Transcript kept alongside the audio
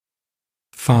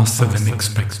faster than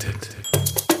expected.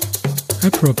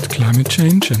 Abrupt climate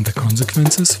change and the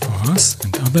consequences for us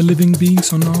and other living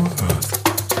beings on our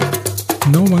Earth.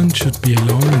 No one should be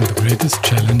alone in the greatest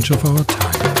challenge of our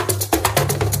time.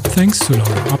 Thanks to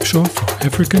Laura Upshaw for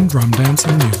African drum dance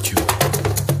on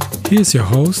YouTube. Here's your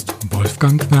host,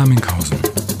 Wolfgang Werminghausen.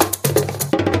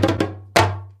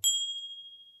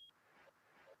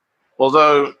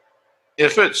 Although,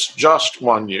 if it's just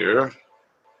 1 year,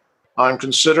 I'm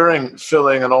considering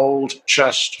filling an old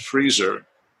chest freezer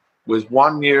with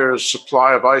 1 year's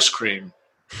supply of ice cream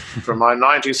for my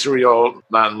 93-year-old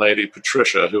landlady,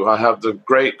 Patricia, who I have the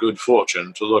great good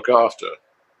fortune to look after.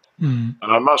 And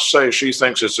I must say, she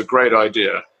thinks it's a great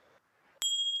idea.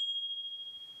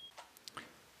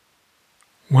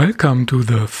 Welcome to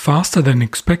the Faster Than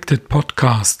Expected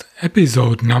podcast,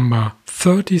 episode number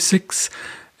 36,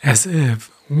 As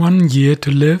If 1 Year to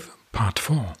Live, part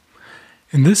 4.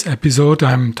 In this episode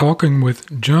I'm talking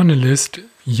with journalist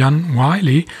Jan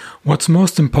Wyllie what's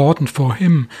most important for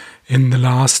him in the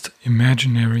last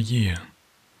imaginary year.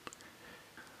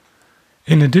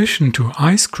 In addition to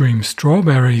ice cream,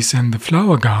 strawberries and the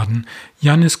flower garden,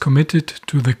 Jan is committed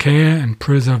to the care and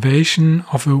preservation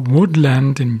of a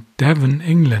woodland in Devon,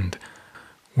 England,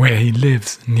 where he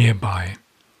lives nearby.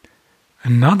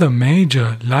 Another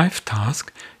major life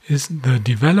task is the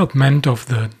development of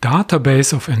the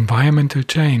database of environmental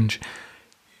change.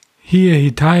 Here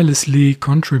he tirelessly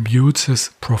contributes his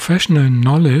professional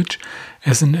knowledge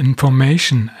as an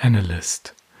information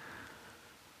analyst.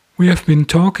 We have been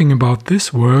talking about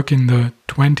this work in the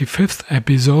 25th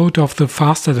episode of the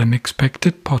Faster Than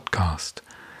Expected podcast.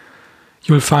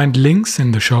 You'll find links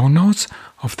in the show notes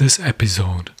of this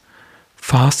episode.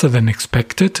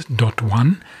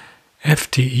 fasterthanexpected.1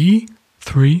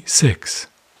 FTE36.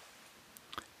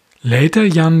 Later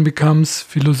Jan becomes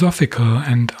philosophical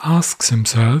and asks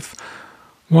himself,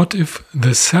 what if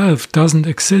the self doesn't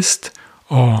exist,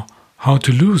 or how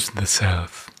to lose the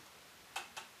self?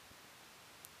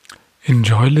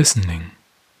 Enjoy listening.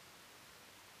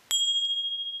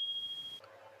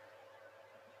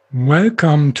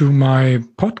 Welcome to my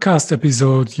podcast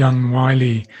episode, Jan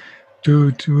Wyllie,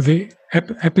 to the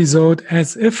episode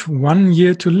As If 1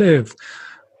 Year to Live.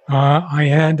 I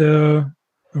had a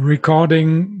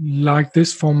recording like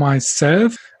this for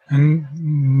myself, and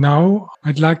now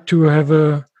I'd like to have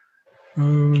a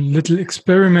little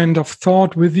experiment of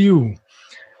thought with you.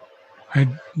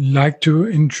 I'd like to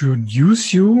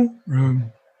introduce you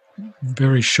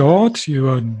very short.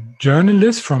 You're a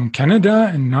journalist from Canada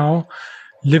and now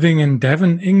living in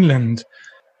Devon, England.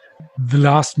 The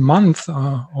last month,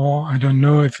 or I don't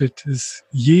know if it is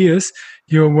years,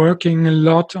 you're working a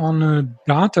lot on a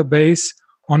database,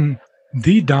 on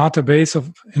the database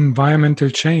of environmental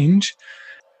change.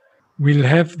 We'll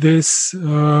have this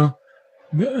a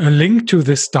link to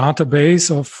this database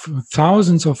of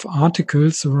thousands of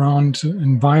articles around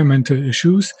environmental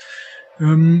issues.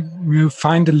 We'll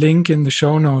find a link in the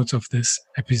show notes of this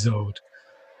episode.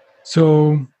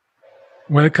 So,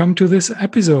 welcome to this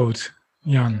episode,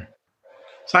 Jan.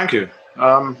 Thank you.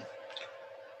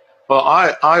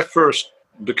 I first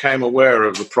became aware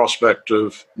of the prospect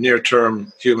of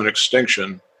near-term human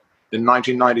extinction in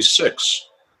 1996,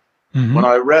 when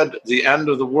I read The End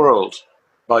of the World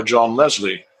by Jan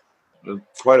Wyllie,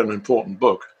 quite an important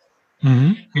book.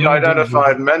 He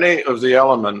identified many of the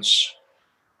elements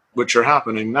which are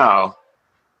happening now,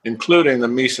 including the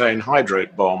methane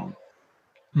hydrate bomb.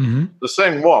 The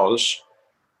thing was,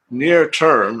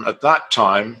 near-term at that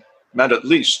time meant at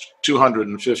least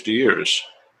 250 years.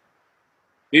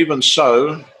 Even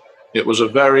so, it was a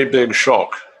very big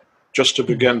shock just to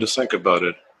begin to think about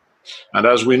it. And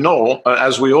as we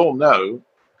all know,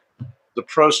 the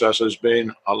process has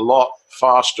been a lot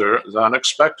faster than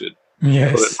expected.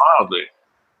 Yes. To put it mildly.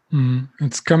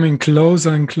 It's coming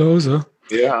closer and closer.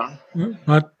 Yeah.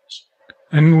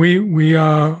 And we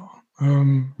are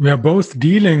both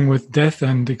dealing with death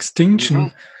and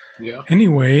extinction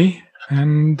anyway,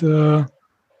 and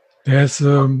there's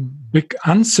a big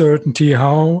uncertainty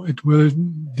how it will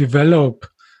develop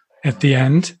at the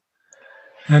end.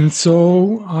 And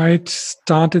so I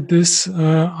started this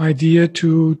idea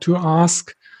to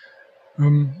ask,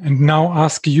 and now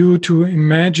ask you to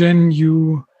imagine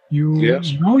you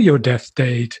know your death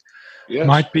date. Yes.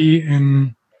 Might be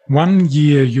in 1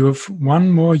 year, you have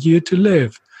 1 more year to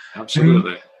live.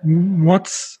 Absolutely. And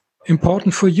what's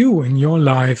important for you in your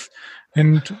life?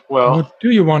 And what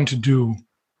do you want to do?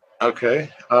 Okay.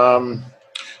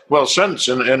 Since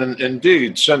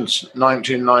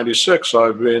 1996,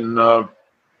 I've been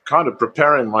kind of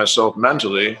preparing myself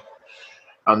mentally,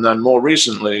 and then more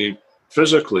recently,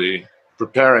 physically,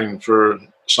 preparing for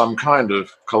some kind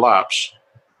of collapse.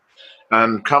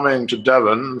 And coming to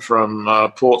Devon from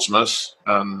Portsmouth,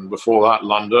 and before that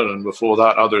London, and before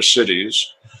that other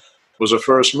cities, was a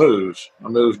first move. I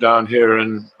moved down here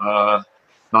in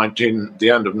the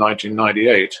end of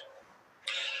 1998.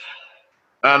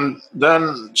 And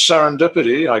then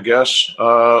serendipity, I guess,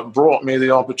 brought me the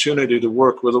opportunity to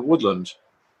work with a woodland.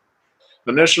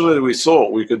 Initially, we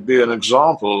thought we could be an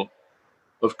example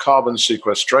of carbon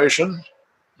sequestration,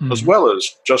 as well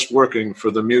as just working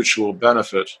for the mutual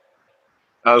benefit,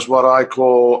 as what I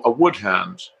call a wood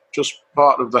hand, just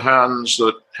part of the hands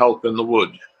that help in the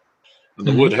wood. And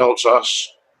the wood helps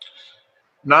us.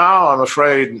 Now, I'm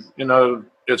afraid,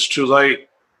 it's too late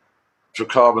for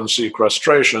carbon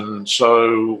sequestration,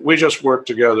 so we just work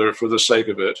together for the sake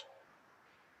of it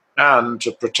and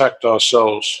to protect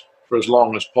ourselves for as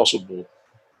long as possible.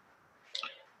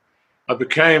 I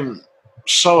became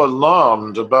so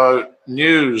alarmed about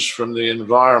news from the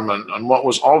environment and what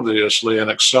was obviously an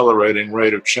accelerating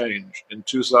rate of change in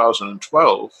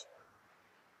 2012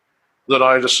 that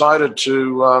I decided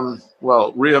to,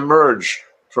 reemerge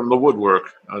from the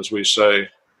woodwork, as we say,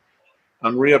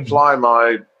 and reapply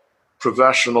my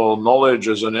professional knowledge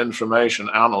as an information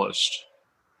analyst.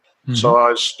 So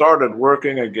I started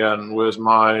working again with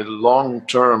my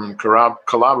long-term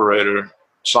collaborator,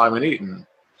 Simon Eaton,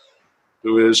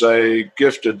 who is a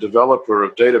gifted developer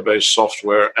of database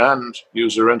software and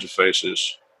user interfaces.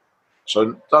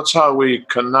 So that's how we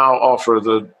can now offer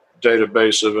the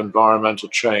database of environmental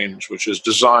change, which is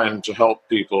designed to help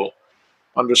people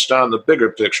understand the bigger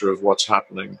picture of what's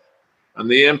happening and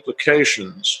the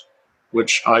implications,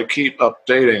 which I keep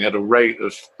updating at a rate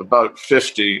of about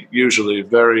 50, usually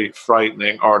very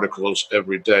frightening articles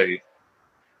every day.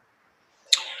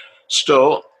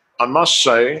 Still, I must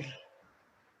say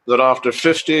that after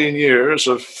 15 years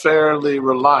of fairly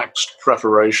relaxed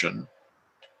preparation,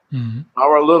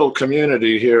 our little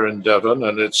community here in Devon,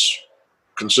 and it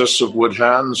consists of wood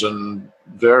hands and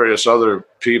various other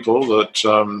people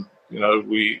that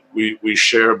we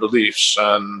share beliefs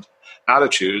and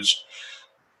attitudes,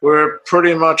 we're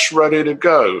pretty much ready to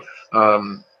go,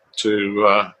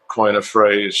 to coin a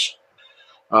phrase,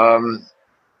 on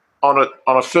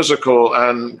a physical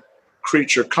and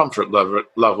creature comfort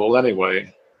level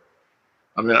anyway.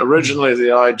 I mean, originally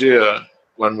the idea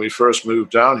when I first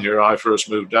moved down here,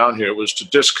 was to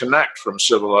disconnect from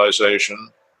civilization,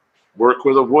 work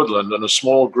with a woodland and a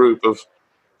small group of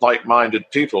like-minded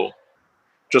people,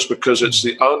 just because it's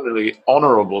the only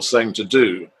honorable thing to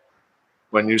do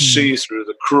when you see through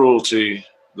the cruelty,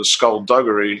 the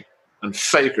skullduggery, and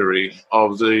fakery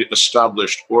of the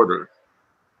established order.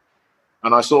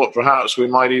 And I thought perhaps we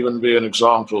might even be an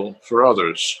example for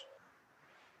others.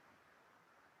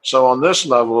 So on this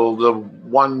level, the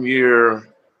 1 year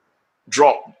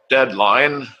drop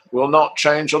deadline will not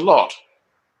change a lot.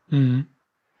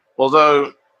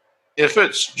 Although, if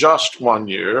it's just 1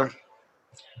 year,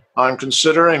 I'm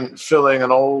considering filling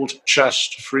an old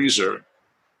chest freezer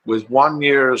with 1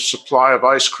 year's supply of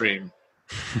ice cream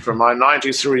for my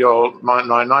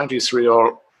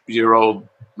 93-year-old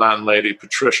landlady,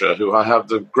 Patricia, who I have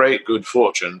the great good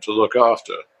fortune to look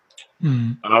after.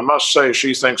 And I must say,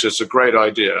 she thinks it's a great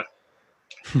idea.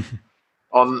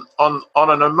 On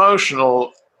an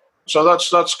emotional, so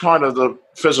that's kind of the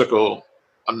physical.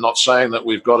 I'm not saying that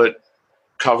we've got it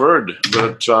covered,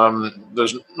 but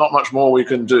there's not much more we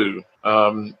can do.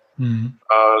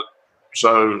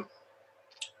 So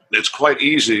it's quite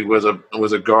easy with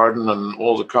a garden and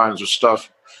all the kinds of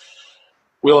stuff.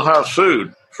 We'll have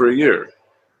food for a year,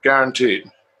 guaranteed.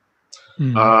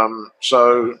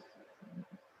 So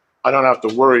I don't have to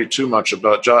worry too much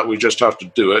about that. We just have to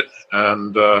do it,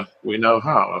 and we know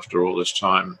how after all this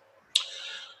time.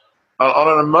 On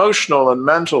an emotional and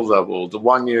mental level, the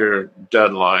 1 year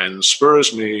deadline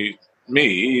spurs me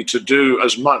to do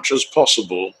as much as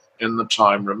possible in the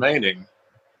time remaining,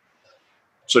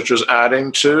 such as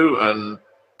adding to and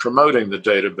promoting the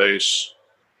database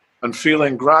and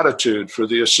feeling gratitude for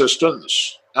the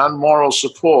assistance and moral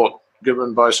support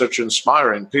given by such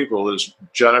inspiring people as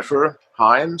Jennifer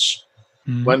Hines,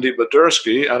 Wendy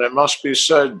Badursky, and it must be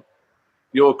said,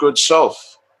 your good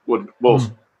self,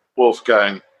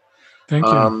 Wolfgang. Thank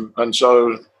you. And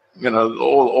so,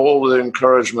 all the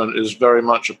encouragement is very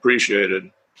much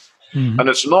appreciated. And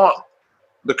it's not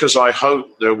because I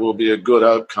hope there will be a good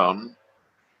outcome.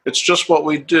 It's just what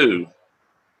we do,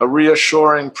 a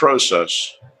reassuring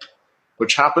process,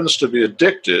 which happens to be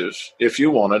addictive if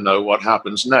you want to know what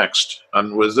happens next.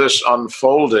 And with this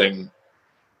unfolding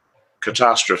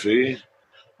catastrophe,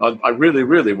 I really,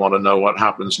 really want to know what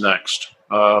happens next.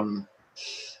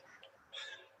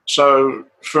 So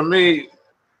for me,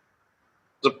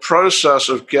 the process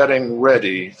of getting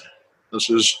ready, this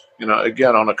is,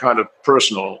 again, on a kind of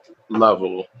personal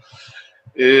level,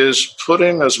 is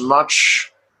putting as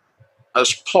much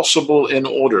as possible in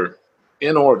order.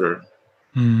 Yes,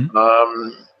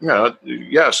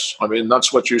 I mean,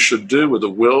 that's what you should do with a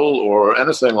will or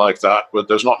anything like that, but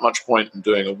there's not much point in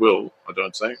doing a will, I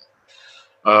don't think.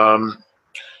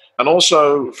 And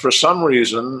also, for some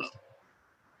reason,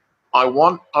 I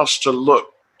want us to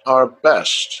look our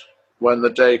best when the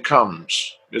day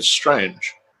comes. It's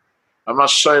strange. I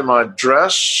must say my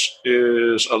dress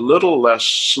is a little less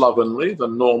slovenly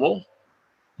than normal.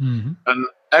 Mm-hmm. And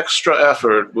extra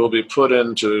effort will be put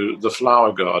into the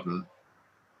flower garden.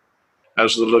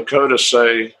 As the Lakota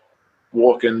say,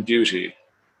 walk in beauty.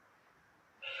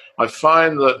 I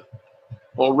find that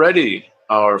already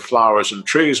our flowers and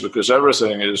trees, because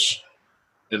everything is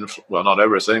well, not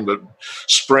everything, but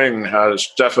spring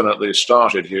has definitely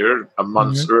started here a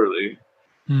month early.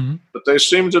 Mm-hmm. But they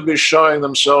seem to be showing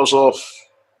themselves off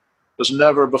as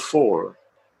never before.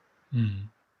 Mm-hmm.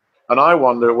 And I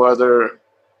wonder whether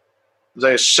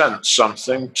they sense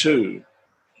something too.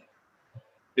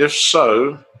 If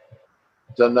so,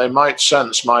 then they might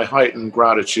sense my heightened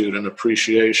gratitude and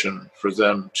appreciation for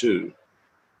them too.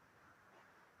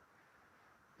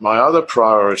 My other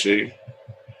priority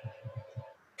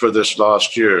for this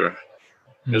last year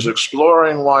is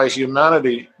exploring why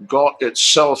humanity got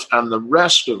itself and the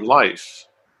rest of life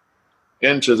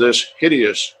into this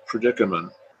hideous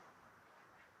predicament.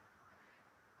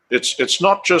 It's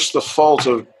not just the fault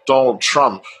of Donald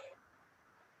Trump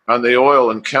and the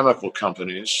oil and chemical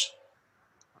companies.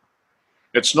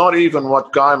 It's not even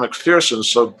what Guy McPherson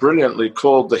so brilliantly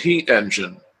called the heat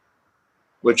engine,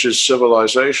 which is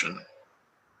civilization.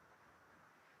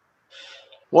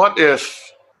 What if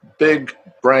big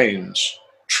brains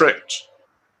tricked,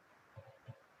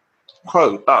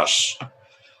 quote, us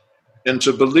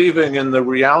into believing in the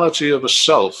reality of a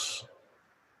self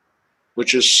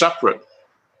which is separate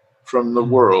from the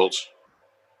world,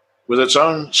 with its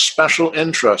own special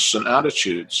interests and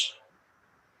attitudes?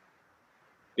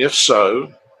 If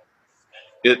so,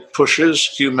 it pushes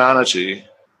humanity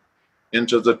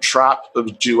into the trap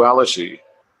of duality,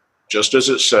 just as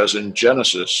it says in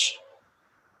Genesis.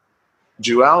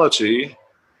 Duality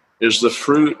is the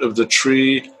fruit of the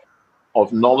tree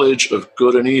of knowledge of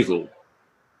good and evil,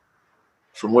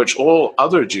 from which all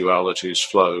other dualities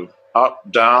flow,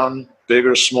 up, down, big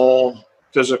or small,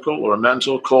 physical or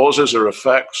mental, causes or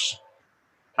effects,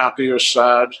 happy or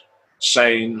sad,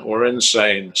 sane or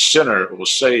insane, sinner or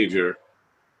savior,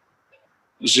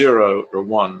 0 or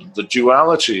 1. The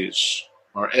dualities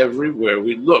are everywhere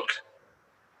we look,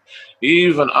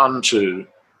 even unto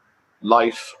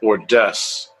life or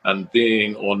death and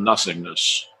being or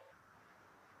nothingness.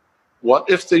 What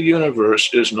if the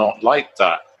universe is not like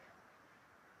that?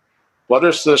 What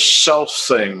if this self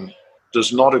thing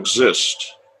does not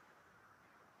exist?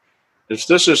 If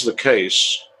this is the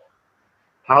case,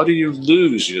 how do you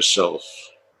lose yourself?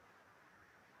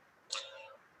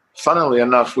 Funnily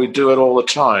enough, we do it all the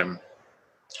time,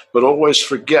 but always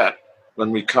forget when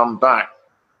we come back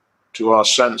to our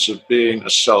sense of being a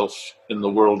self in the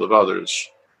world of others.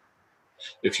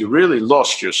 If you really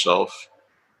lost yourself,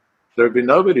 there'd be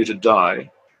nobody to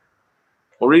die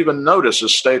or even notice a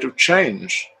state of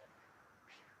change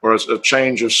or a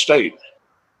change of state.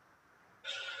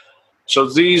 So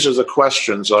these are the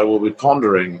questions I will be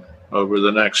pondering over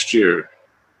the next year.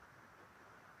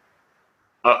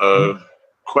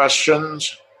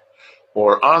 Questions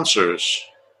or answers?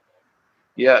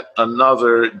 Yet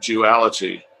another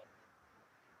duality.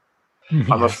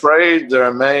 I'm afraid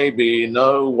there may be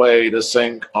no way to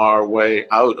think our way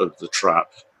out of the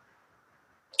trap.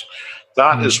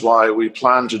 That is why we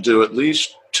plan to do at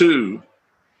least 2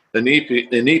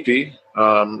 Inepi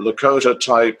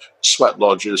Lakota-type sweat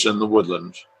lodges in the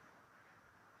woodland,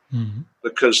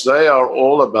 because they are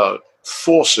all about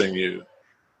forcing you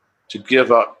to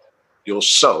give up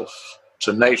yourself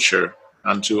to nature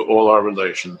and to all our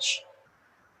relations.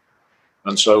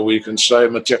 And so we can say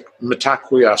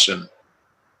mitaquiasin.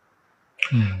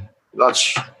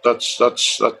 That's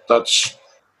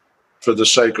for the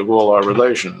sake of all our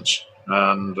relations.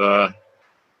 And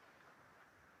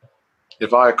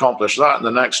if I accomplish that in the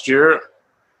next year,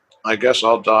 I guess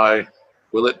I'll die.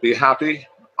 Will it be happy?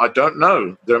 I don't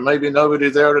know. There may be nobody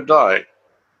there to die.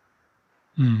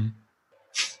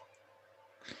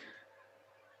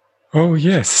 Oh,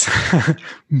 yes.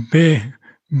 Big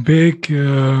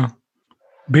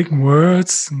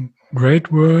words,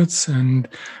 great words. And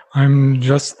I'm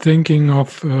just thinking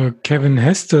of Kevin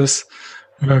Hester's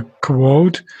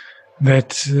quote,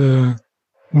 that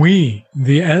we,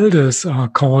 the elders, are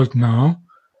called now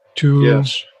to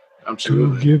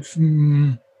give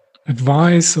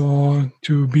advice or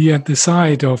to be at the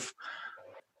side of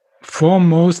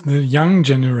foremost the young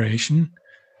generation.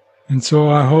 And so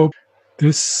I hope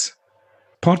this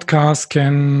podcast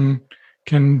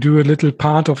can do a little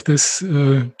part of this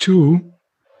too.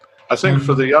 I think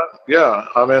for the young, yeah.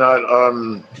 I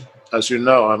mean, as you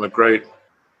know, I'm a great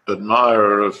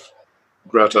admirer of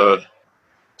Greta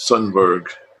Thunberg,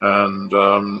 and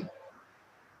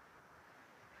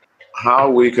how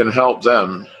we can help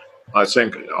them, I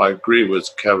think I agree with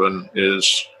Kevin,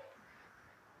 is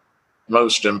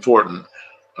most important.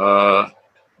 But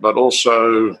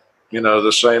also,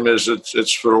 the same is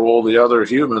it's for all the other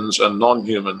humans and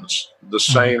non-humans. The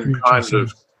same kind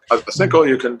of. I think all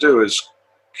you can do is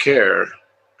care,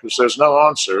 because there's no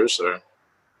answer, is there?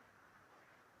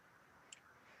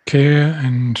 Care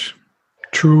and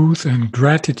truth and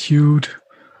gratitude.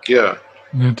 Yeah.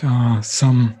 That are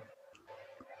some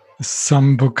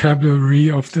vocabulary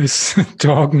of this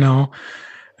talk now.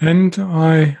 And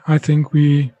I think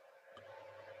we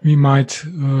might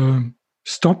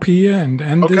stop here and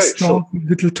end this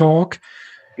little talk.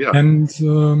 Yeah.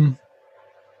 And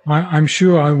I'm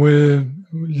sure I will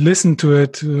listen to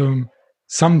it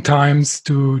sometimes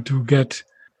to get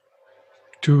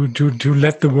to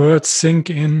let the words sink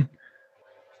in.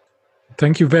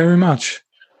 Thank you very much.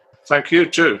 Thank you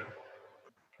too.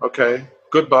 Okay.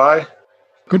 Goodbye.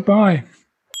 Goodbye.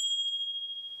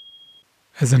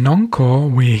 As an encore,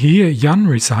 we hear Jan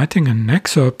reciting an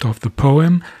excerpt of the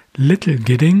poem Little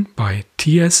Gidding by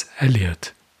T.S.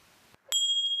 Eliot.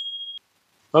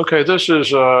 Okay, this is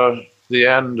the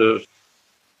end of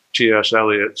T.S.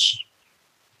 Eliot's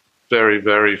very,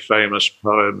 very famous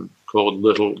poem called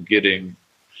Little Gidding.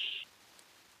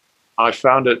 I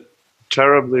found it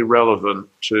terribly relevant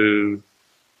to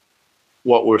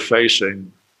what we're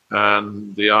facing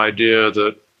and the idea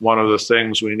that one of the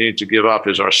things we need to give up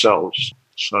is ourselves.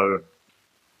 So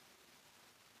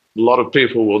a lot of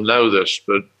people will know this,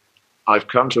 but I've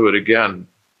come to it again,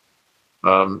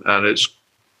 and it's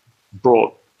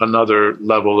brought another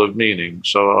level of meaning.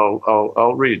 So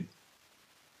I'll read.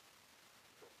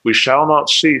 We shall not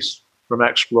cease from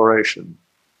exploration,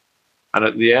 and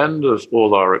at the end of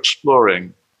all our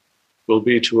exploring will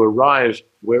be to arrive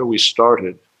where we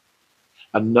started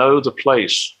and know the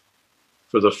place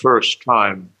for the first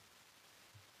time.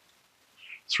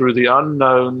 Through the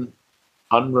unknown,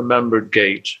 unremembered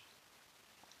gate,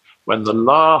 when the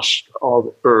last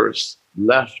of earth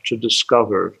left to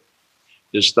discover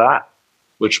is that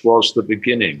which was the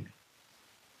beginning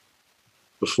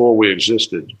before we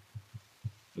existed.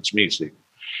 It's Meeting.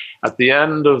 At the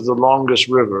end of the longest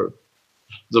river,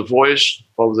 the voice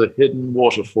of the hidden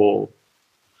waterfall,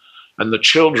 and the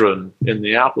children in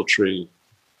the apple tree,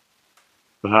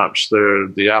 perhaps they're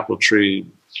the apple tree,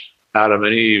 Adam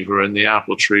and Eve were in the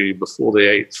apple tree before they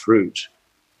ate fruit.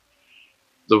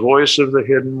 The voice of the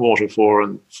hidden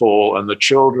waterfall and the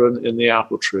children in the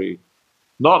apple tree,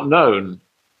 not known,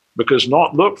 because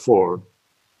not looked for,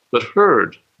 but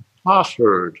heard, half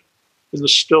heard, in the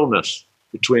stillness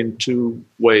between two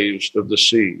waves of the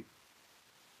sea.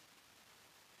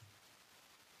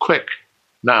 Quick,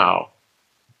 now,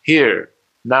 here,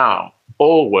 now,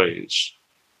 always,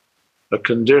 a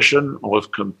condition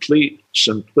of complete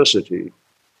simplicity,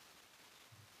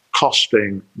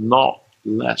 costing not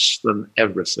less than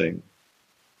everything.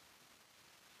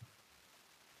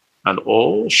 And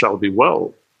all shall be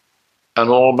well, and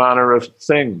all manner of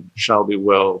thing shall be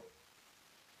well.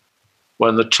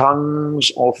 When the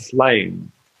tongues of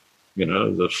flame,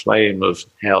 the flame of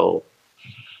hell,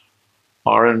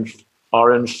 are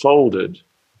enfolded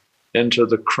into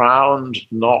the crowned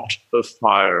knot of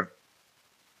fire,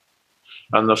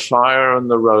 and the fire and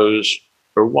the rose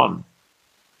are one,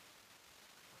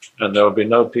 and there will be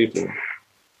no people.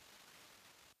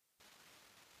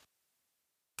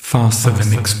 Faster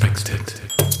than expected.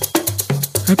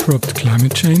 Abrupt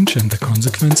climate change and the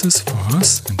consequences for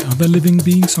us and other living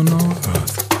beings on our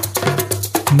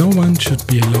Earth. No one should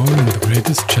be alone in the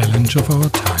greatest challenge of our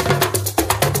time.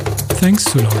 Thanks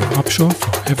to Laura Upshaw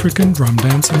for African Drum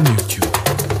Dance on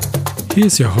YouTube.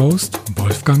 Here's your host,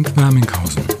 Wolfgang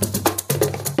Werminghausen.